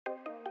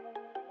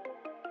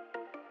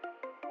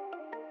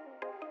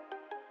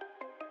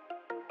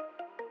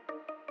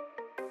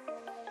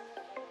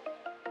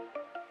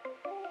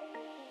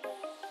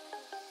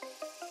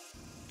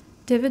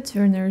David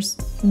Zwirner's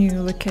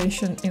new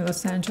location in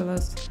Los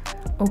Angeles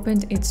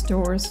opened its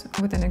doors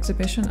with an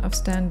exhibition of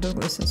Stan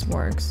Douglas's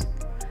works,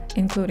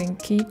 including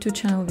Key to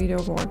Channel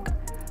video work,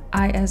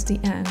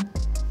 ISDN,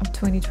 of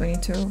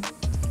 2022,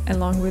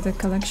 along with a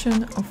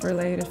collection of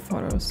related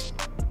photos.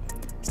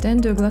 Stan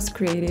Douglas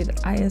created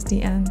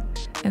ISDN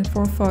and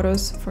 4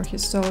 photos for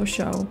his solo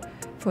show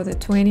for the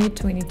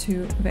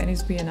 2022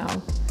 Venice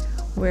Biennale,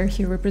 where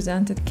he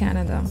represented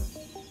Canada.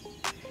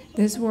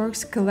 These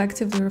works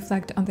collectively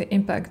reflect on the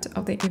impact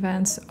of the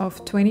events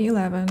of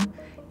 2011,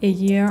 a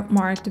year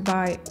marked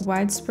by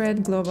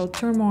widespread global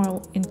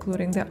turmoil,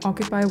 including the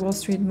Occupy Wall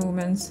Street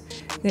movements,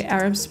 the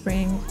Arab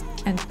Spring,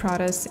 and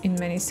protests in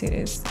many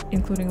cities,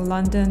 including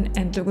London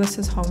and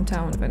Douglas's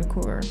hometown,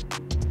 Vancouver.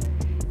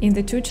 In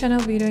the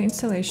 2-channel video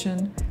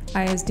installation,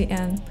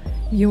 ISDN,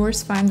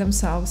 viewers find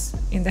themselves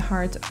in the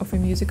heart of a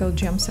musical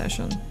jam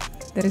session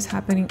that is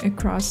happening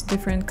across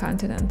different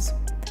continents.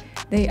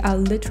 They are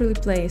literally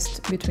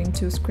placed between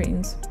 2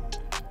 screens.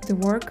 The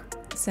work,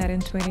 set in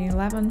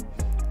 2011,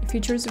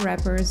 features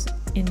rappers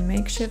in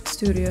makeshift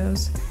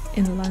studios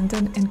in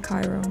London and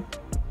Cairo.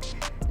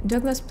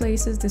 Douglas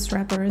places these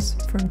rappers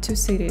from 2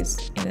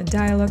 cities in a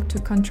dialogue to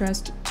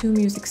contrast 2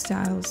 music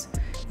styles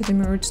that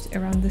emerged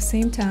around the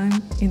same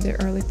time in the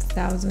early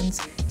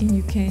 2000s in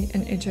UK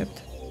and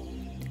Egypt.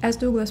 As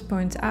Douglas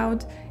points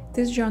out,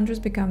 these genres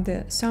become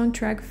the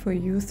soundtrack for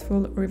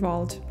youthful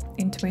revolt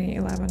in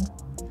 2011.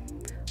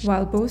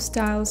 While both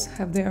styles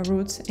have their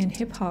roots in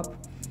hip-hop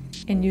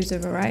and use a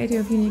variety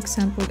of unique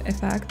sampled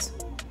effects,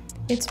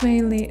 it's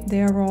mainly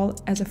their role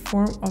as a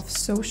form of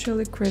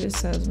social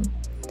criticism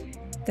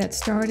that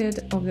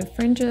started off the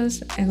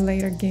fringes and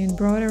later gained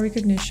broader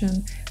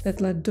recognition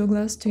that led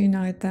Douglas to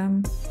unite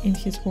them in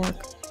his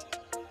work.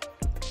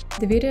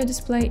 The video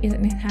display is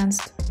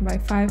enhanced by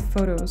 5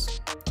 photos,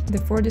 the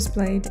 4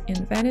 displayed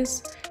in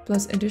Venice,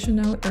 plus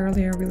additional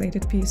earlier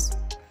related piece,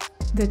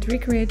 that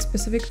recreate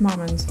specific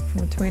moments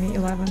from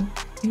 2011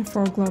 in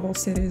 4 global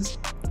cities: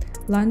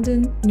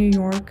 London, New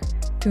York,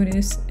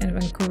 Tunis, and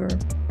Vancouver.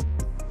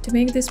 To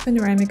make these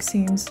panoramic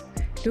scenes,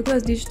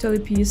 Douglas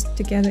digitally pieced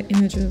together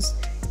images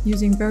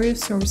using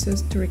various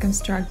sources to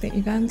reconstruct the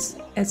events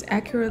as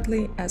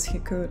accurately as he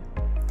could.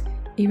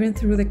 Even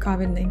though the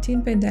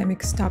COVID-19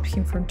 pandemic stopped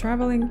him from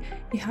traveling,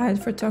 he hired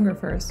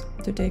photographers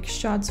to take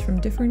shots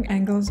from different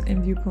angles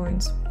and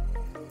viewpoints.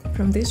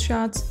 From these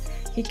shots,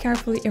 he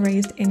carefully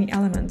erased any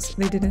elements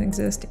that didn't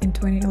exist in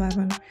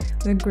 2011,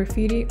 like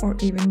graffiti or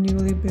even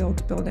newly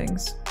built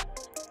buildings.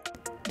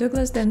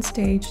 Douglas then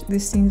staged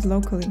these scenes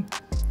locally,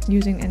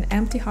 using an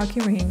empty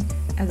hockey rink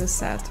as a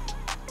set.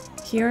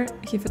 Here,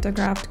 he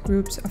photographed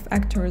groups of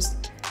actors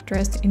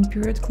dressed in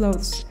period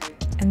clothes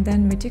and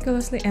then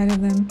meticulously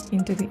added them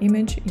into the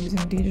image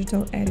using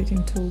digital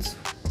editing tools.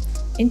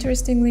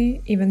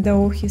 Interestingly, even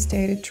though he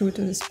stayed true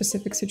to the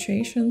specific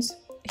situations,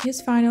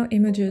 his final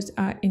images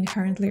are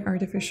inherently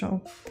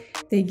artificial.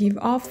 They give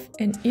off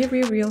an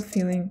eerie real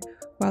feeling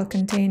while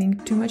containing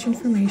too much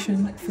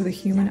information for the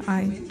human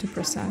eye to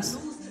process.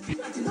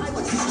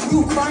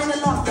 You crying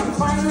and laughter,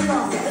 crying and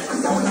laughter.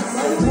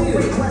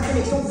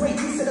 Don't break,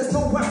 you said there's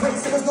no rap break,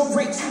 so there's no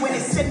break. You and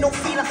it said no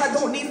feel like I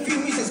don't need few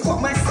music's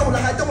got my soul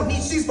like I don't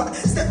need shoes, but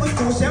step with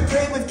caution,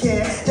 play with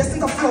care. Just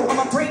think I flow on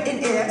my brain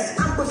in air.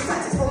 Ambush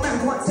tactics for man,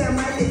 can't tear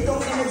my lid,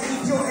 don't energy,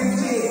 pure and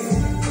clear.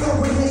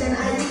 Go in and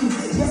I leave.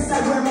 Yes, I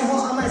wear my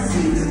heart on my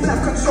sleeve. But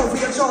have control for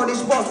your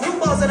childish bars. Real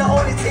bars are the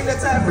only thing that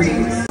I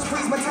read.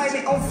 Squeeze my time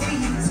it on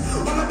fleas.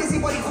 On my busy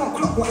body can't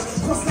clock watch.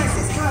 Cross nights,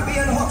 it's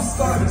Caribbean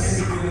hopscotch.